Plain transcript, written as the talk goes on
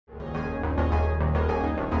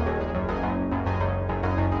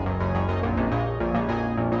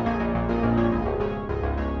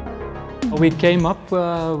We came up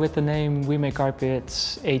with the name We Make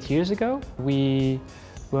Carpets 8 years ago. We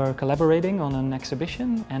were collaborating on an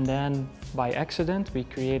exhibition, and then by accident we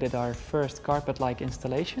created our first carpet-like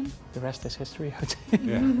installation. The rest is history, I would say.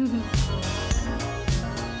 Yeah.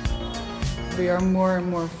 We are more and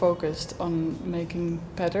more focused on making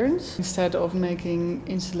patterns instead of making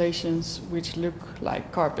installations which look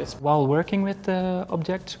like carpets. While working with the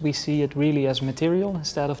objects, we see it really as material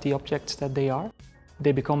instead of the objects that they are.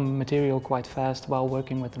 They become material quite fast while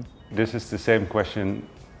working with them. This is the same question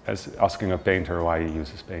as asking a painter why he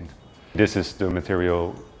uses paint. This is the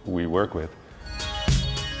material we work with.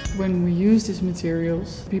 When we use these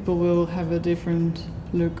materials, people will have a different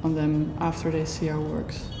look on them after they see our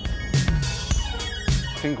works.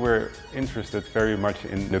 I think we're interested very much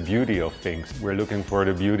in the beauty of things. We're looking for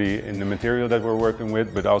the beauty in the material that we're working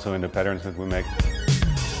with, but also in the patterns that we make.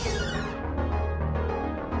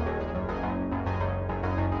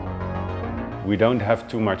 We don't have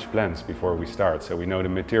too much plans before we start, so we know the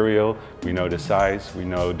material, we know the size, we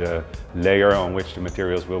know the layer on which the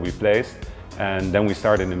materials will be placed, and then we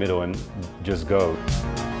start in the middle and just go.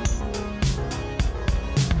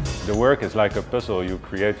 The work is like a puzzle you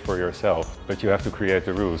create for yourself, but you have to create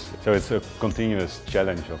the rules. So it's a continuous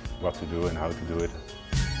challenge of what to do and how to do it.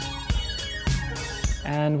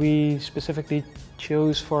 And we specifically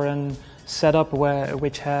chose for a setup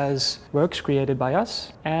which has works created by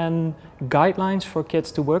us and guidelines for kids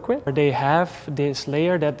to work with. They have this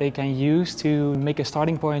layer that they can use to make a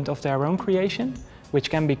starting point of their own creation, which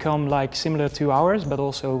can become like similar to ours, but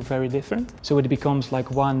also very different. So it becomes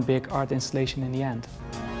like one big art installation in the end.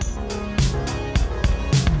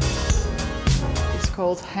 It's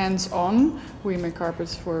called Hands-On. We make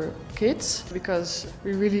carpets for kids because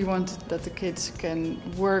we really want that the kids can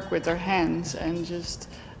work with their hands and just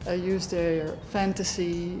use their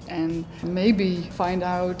fantasy and maybe find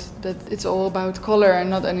out that it's all about color and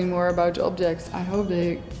not anymore about objects. I hope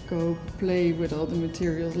they go play with all the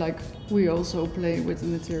materials like we also play with the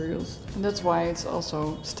materials. And that's why it's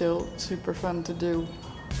also still super fun to do.